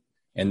 8%.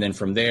 And then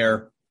from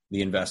there,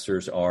 the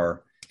investors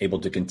are able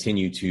to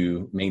continue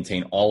to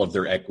maintain all of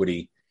their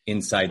equity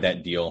inside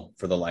that deal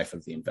for the life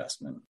of the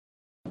investment.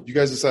 You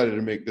guys decided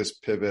to make this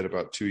pivot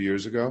about 2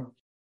 years ago?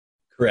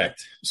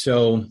 Correct.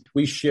 So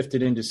we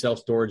shifted into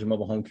self-storage and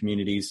mobile home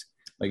communities,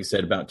 like I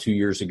said, about 2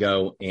 years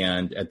ago.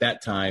 And at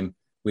that time,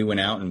 we went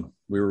out and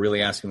we were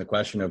really asking the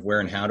question of where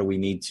and how do we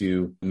need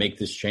to make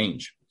this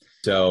change?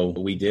 So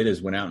what we did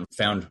is went out and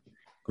found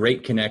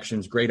great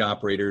connections, great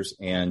operators,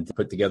 and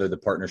put together the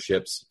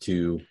partnerships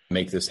to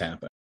make this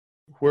happen.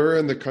 Where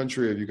in the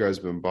country have you guys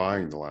been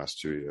buying the last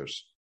 2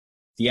 years?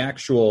 The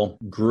actual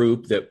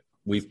group that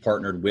we've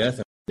partnered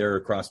with, they're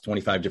across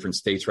 25 different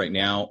states right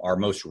now. Our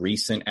most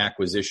recent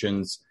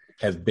acquisitions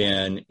have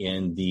been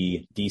in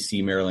the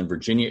DC, Maryland,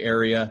 Virginia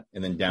area,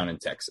 and then down in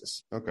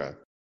Texas. Okay.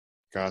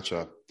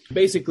 Gotcha.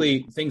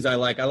 Basically, things I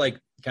like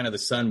kind of the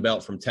Sun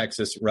Belt from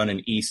Texas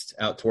running east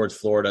out towards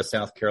Florida,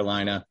 South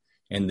Carolina.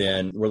 And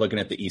then we're looking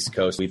at the East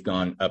Coast. We've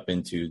gone up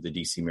into the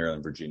DC,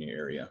 Maryland, Virginia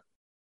area.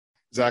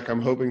 Zach,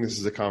 I'm hoping this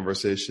is a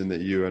conversation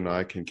that you and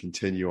I can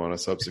continue on a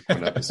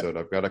subsequent episode.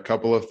 I've got a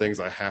couple of things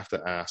I have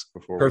to ask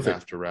before we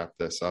have to wrap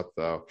this up,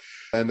 though.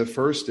 And the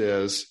first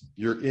is,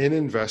 you're in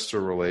investor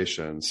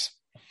relations.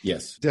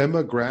 Yes.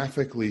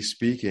 Demographically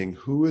speaking,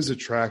 who is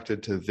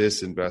attracted to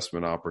this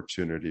investment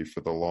opportunity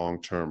for the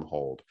long-term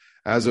hold,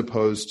 as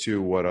opposed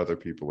to what other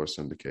people are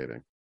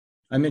syndicating?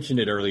 I mentioned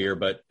it earlier,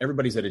 but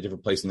everybody's at a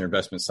different place in their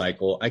investment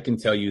cycle. I can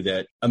tell you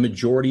that a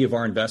majority of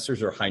our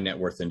investors are high net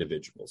worth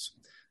individuals.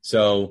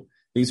 So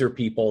these are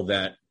people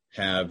that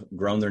have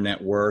grown their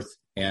net worth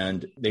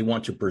and they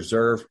want to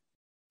preserve,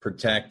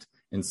 protect,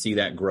 and see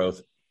that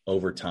growth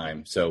over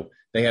time. So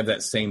they have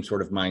that same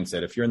sort of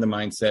mindset. If you're in the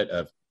mindset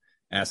of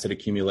asset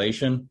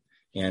accumulation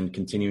and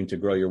continuing to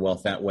grow your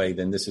wealth that way,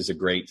 then this is a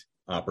great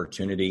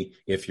opportunity.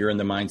 If you're in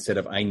the mindset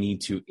of I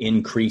need to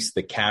increase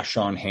the cash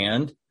on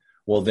hand,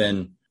 well,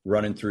 then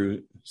running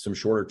through some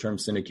shorter term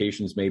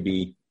syndications may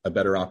be a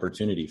better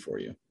opportunity for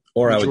you.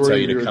 Or I would tell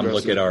you to come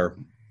look at our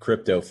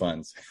crypto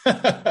funds.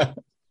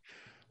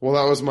 Well,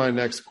 that was my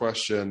next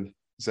question,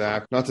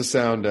 Zach. Not to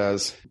sound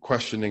as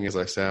questioning as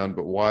I sound,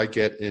 but why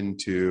get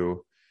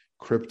into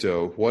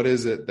crypto? What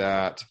is it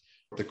that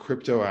the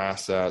crypto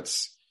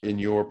assets in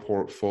your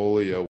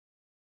portfolio,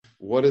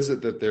 what is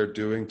it that they're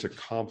doing to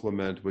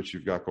complement what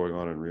you've got going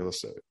on in real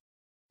estate?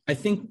 I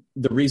think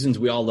the reasons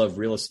we all love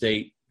real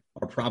estate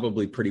are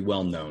probably pretty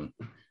well known.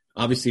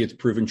 Obviously, it's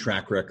proven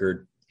track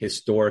record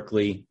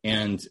historically,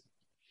 and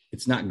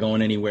it's not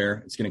going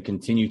anywhere. It's going to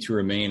continue to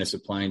remain a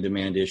supply and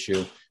demand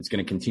issue. It's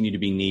going to continue to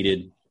be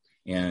needed,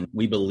 and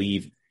we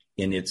believe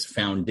in its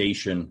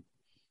foundation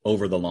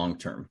over the long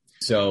term.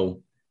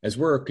 So as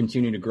we're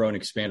continuing to grow and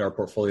expand our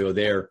portfolio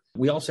there,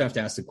 we also have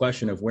to ask the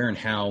question of where and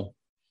how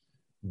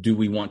do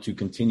we want to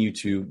continue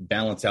to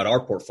balance out our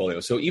portfolio?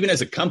 So even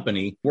as a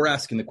company, we're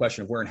asking the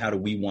question of where and how do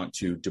we want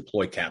to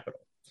deploy capital?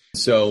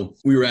 So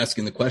we were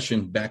asking the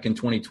question back in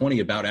 2020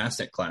 about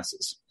asset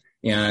classes.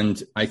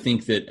 And I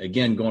think that,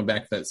 again, going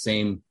back to that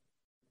same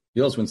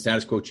deal is when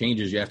status quo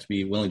changes, you have to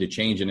be willing to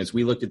change. And as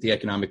we looked at the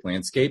economic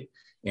landscape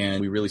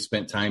and we really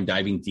spent time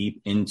diving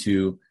deep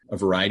into a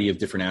variety of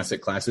different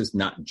asset classes,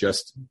 not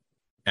just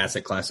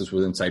asset classes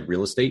within inside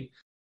real estate,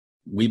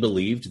 we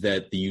believed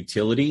that the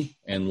utility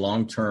and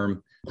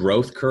long-term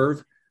growth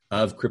curve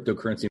of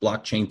cryptocurrency,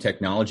 blockchain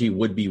technology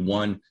would be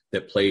one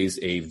that plays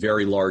a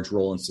very large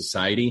role in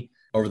society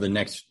over the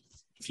next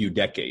few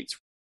decades.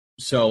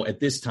 So at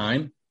this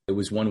time, it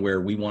was one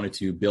where we wanted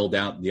to build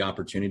out the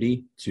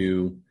opportunity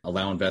to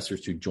allow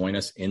investors to join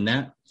us in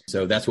that.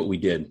 So that's what we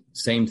did.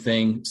 Same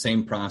thing,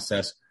 same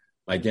process,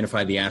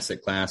 identify the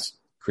asset class,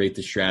 create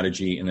the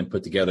strategy, and then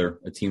put together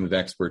a team of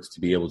experts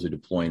to be able to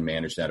deploy and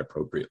manage that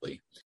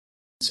appropriately.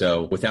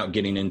 So without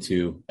getting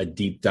into a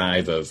deep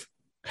dive of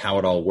how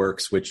it all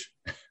works, which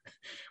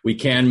we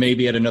can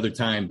maybe at another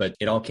time, but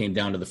it all came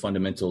down to the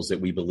fundamentals that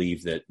we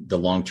believe that the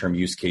long-term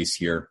use case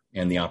here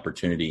and the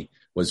opportunity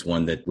was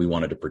one that we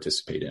wanted to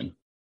participate in.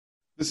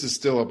 This is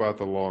still about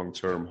the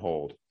long-term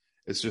hold.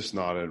 It's just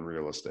not in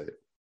real estate.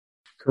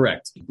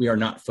 Correct. We are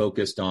not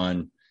focused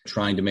on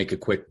trying to make a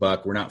quick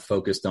buck. We're not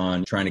focused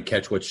on trying to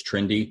catch what's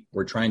trendy.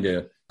 We're trying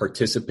to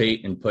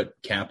participate and put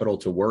capital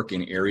to work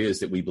in areas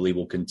that we believe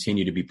will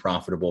continue to be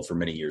profitable for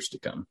many years to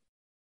come.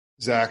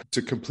 Zach,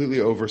 to completely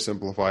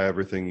oversimplify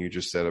everything you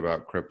just said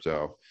about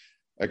crypto,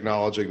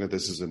 acknowledging that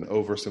this is an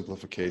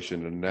oversimplification,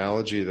 an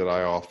analogy that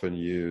I often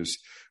use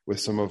with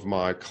some of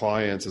my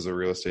clients as a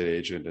real estate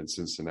agent in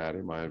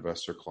Cincinnati, my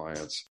investor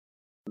clients.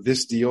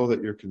 This deal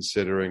that you're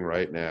considering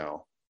right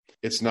now,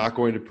 it's not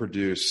going to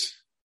produce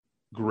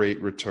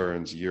great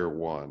returns year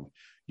one.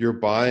 You're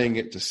buying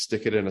it to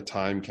stick it in a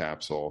time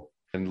capsule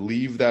and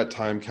leave that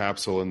time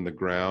capsule in the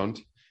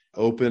ground,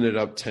 open it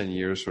up 10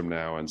 years from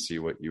now and see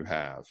what you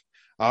have.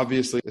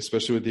 Obviously,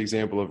 especially with the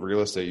example of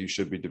real estate, you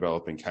should be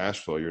developing cash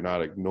flow. You're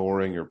not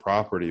ignoring your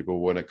property, but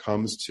when it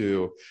comes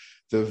to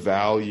the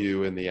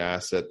value in the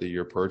asset that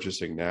you're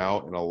purchasing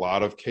now, in a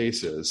lot of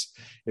cases,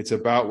 it's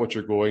about what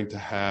you're going to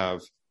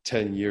have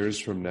 10 years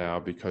from now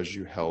because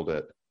you held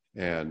it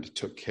and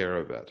took care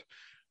of it.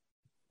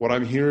 What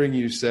I'm hearing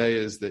you say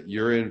is that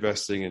you're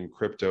investing in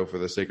crypto for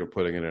the sake of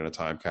putting it in a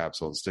time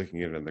capsule and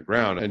sticking it in the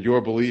ground. And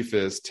your belief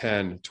is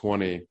 10,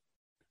 20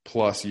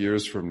 plus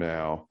years from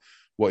now,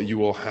 what you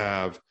will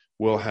have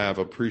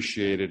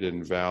appreciated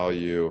in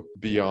value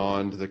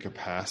beyond the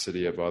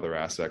capacity of other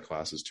asset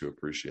classes to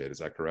appreciate. Is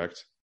that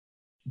correct?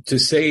 To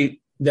say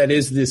that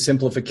is the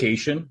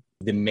simplification.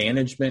 The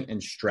management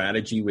and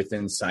strategy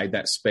within inside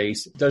that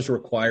space does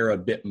require a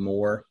bit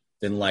more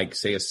than like,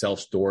 say, a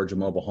self-storage, a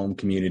mobile home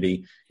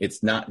community.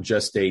 It's not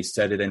just a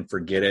set it and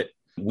forget it.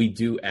 We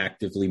do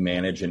actively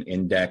manage an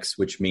index,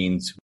 which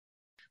means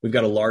we've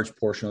got a large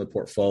portion of the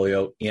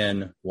portfolio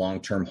in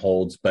long-term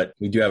holds, but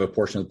we do have a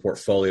portion of the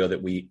portfolio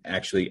that we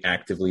actually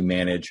actively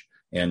manage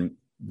and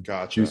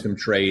do some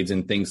trades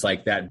and things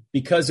like that.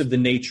 Because of the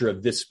nature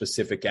of this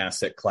specific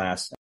asset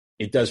class,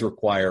 it does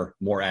require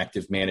more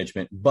active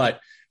management. But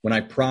when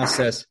I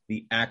process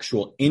the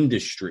actual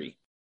industry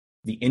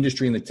and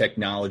the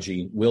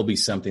technology will be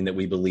something that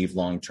we believe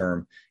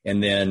long-term.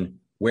 And then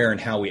where and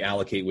how we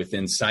allocate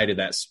within inside of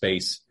that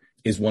space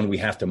is one we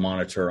have to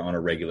monitor on a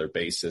regular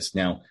basis.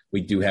 Now, we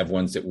do have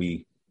ones that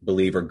we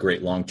believe are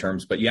great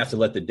long-terms, but you have to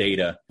let the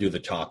data do the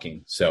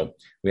talking. So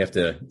we have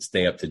to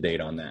stay up to date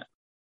on that.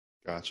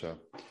 Gotcha.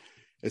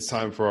 It's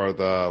time for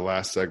the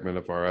last segment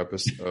of our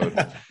episode.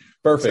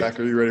 Perfect. Zach,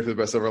 are you ready for the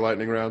best ever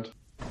lightning round?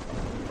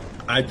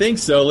 I think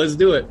so. Let's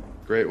do it.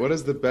 Great. What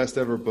is the best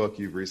ever book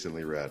you've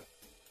recently read?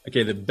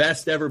 Okay, the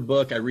best ever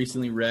book I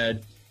recently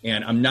read,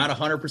 and I'm not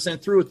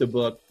 100% through with the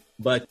book,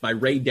 but by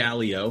Ray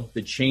Dalio,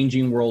 The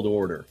Changing World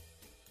Order.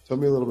 Tell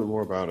me a little bit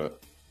more about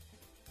it.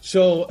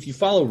 So if you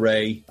follow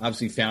Ray,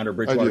 obviously founder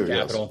Bridgewater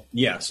Capital.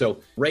 Yes. Yeah,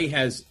 so Ray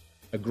has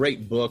a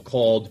great book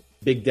called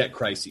Big Debt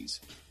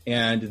Crises.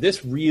 And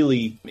this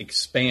really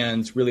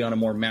expands really on a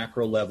more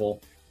macro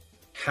level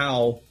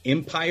how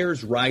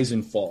empires rise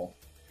and fall.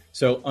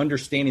 So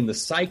understanding the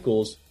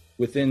cycles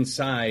within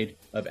inside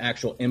of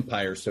actual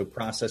empires. So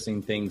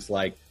processing things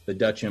like the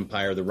Dutch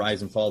Empire, the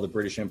rise and fall of the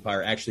British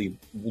Empire, actually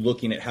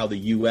looking at how the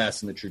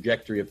U.S. and the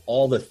trajectory of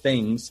all the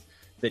things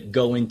that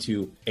go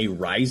into a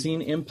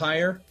rising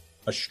empire,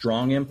 a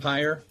strong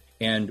empire,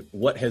 and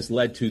what has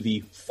led to the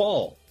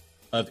fall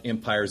of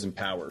empires and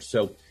powers.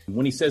 So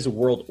when he says a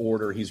world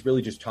order, he's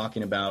really just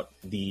talking about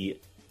the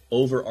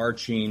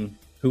overarching,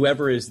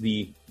 whoever is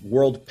the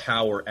world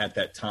power at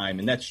that time,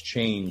 and that's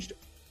changed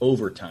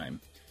over time.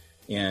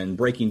 And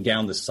breaking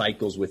down the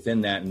cycles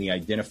within that and the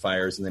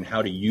identifiers, and then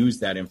how to use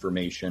that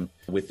information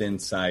within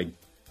inside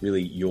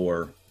really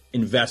your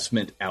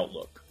investment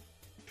outlook.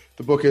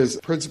 The book is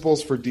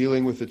Principles for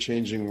Dealing with the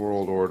Changing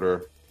World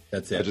Order.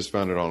 That's it. I just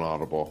found it on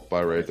Audible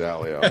by Ray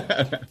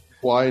Dalio.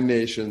 Why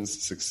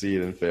Nations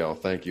Succeed and Fail.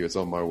 Thank you. It's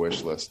on my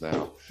wish list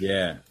now.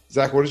 Yeah.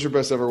 Zach, what is your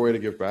best ever way to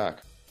give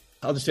back?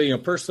 I'll just tell you,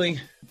 personally,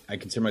 I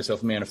consider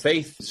myself a man of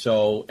faith.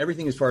 So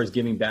everything as far as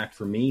giving back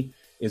for me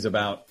is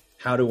about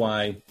how do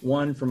I,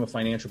 one, from a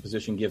financial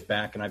position, give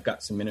back? And I've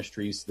got some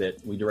ministries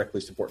that we directly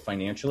support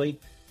financially.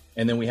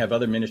 And then we have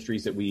other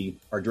ministries that we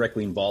are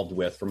directly involved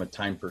with from a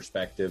time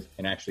perspective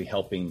and actually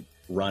helping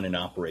run and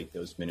operate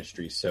those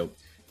ministries. So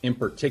in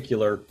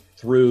particular,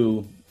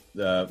 through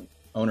the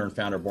owner and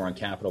founder of Boron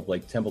Capital,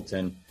 Blake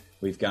Templeton,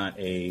 we've got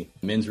a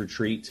men's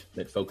retreat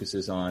that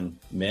focuses on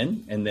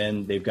men. And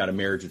then they've got a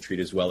marriage retreat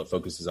as well that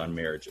focuses on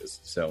marriages.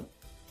 So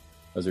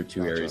Those are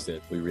two areas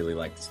that we really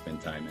like to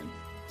spend time in.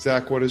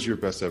 Zach, what is your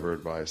best ever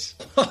advice?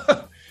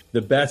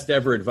 The best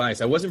ever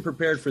advice. I wasn't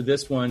prepared for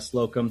this one,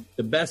 Slocum.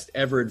 The best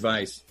ever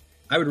advice.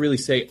 I would really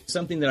say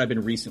something that I've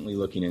been recently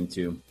looking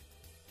into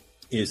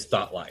is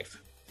thought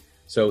life.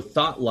 So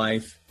thought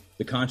life,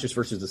 the conscious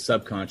versus the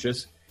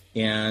subconscious.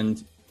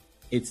 And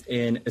it's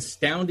an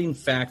astounding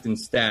fact and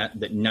stat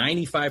that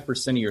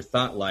 95% of your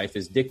thought life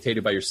is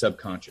dictated by your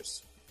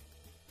subconscious.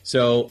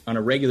 So on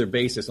a regular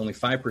basis, only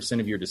 5%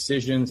 of your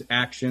decisions,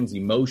 actions,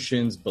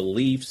 emotions,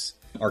 beliefs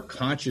are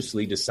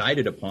consciously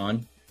decided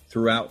upon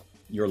throughout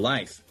your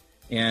life.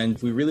 And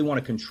if we really want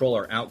to control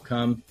our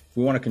outcome, if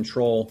we want to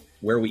control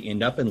where we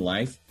end up in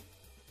life,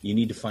 you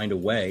need to find a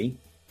way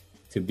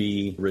to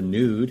be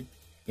renewed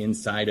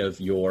inside of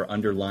your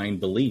underlying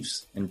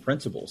beliefs and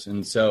principles.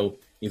 And so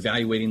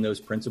evaluating those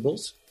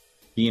principles,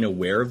 being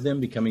aware of them,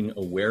 becoming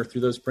aware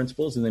through those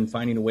principles, and then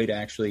finding a way to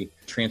actually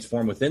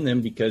transform within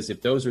them. Because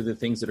if those are the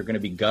things that are going to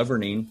be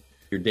governing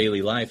your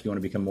daily life, you want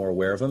to become more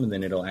aware of them, and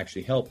then it'll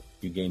actually help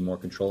you gain more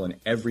control in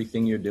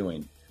everything you're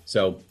doing.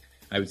 So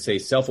I would say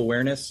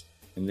self-awareness,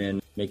 and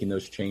then making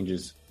those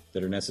changes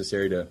that are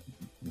necessary to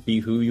be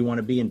who you want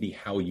to be and be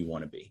how you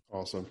want to be.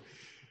 Awesome.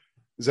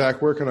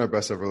 Zach, where can our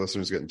best ever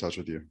listeners get in touch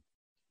with you?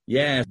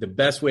 Yeah, the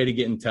best way to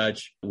get in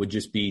touch would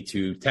just be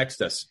to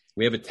text us.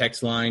 We have a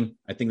text line.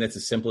 I think that's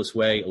the simplest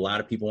way. A lot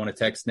of people want to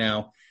text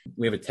now.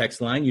 We have a text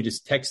line. You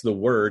just text the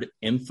word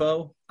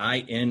info,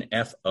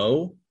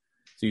 I-N-F-O.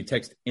 So you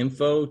text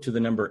info to the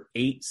number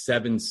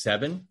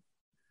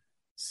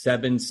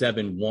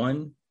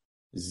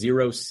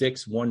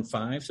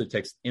 877-771-0615. So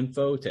text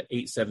info to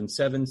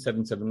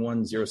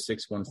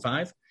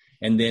 877-771-0615.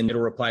 And then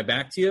it'll reply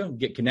back to you,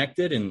 get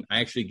connected, and I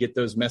actually get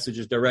those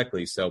messages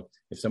directly. So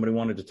if somebody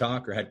wanted to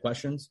talk or had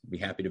questions, I'd be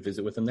happy to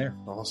visit with them there.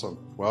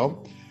 Awesome.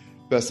 Well,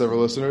 best ever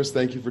listeners,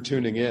 thank you for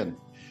tuning in.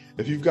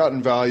 If you've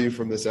gotten value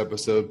from this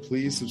episode,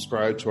 please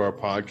subscribe to our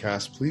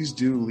podcast. Please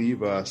do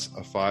leave us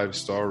a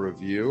 5-star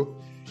review.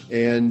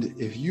 And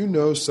if you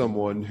know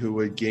someone who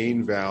would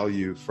gain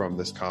value from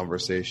this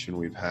conversation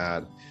we've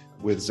had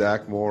with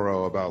Zach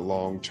Morrow about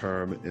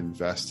long-term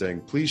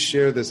investing, please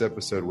share this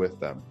episode with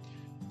them.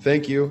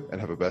 Thank you,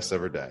 and have a best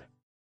ever day.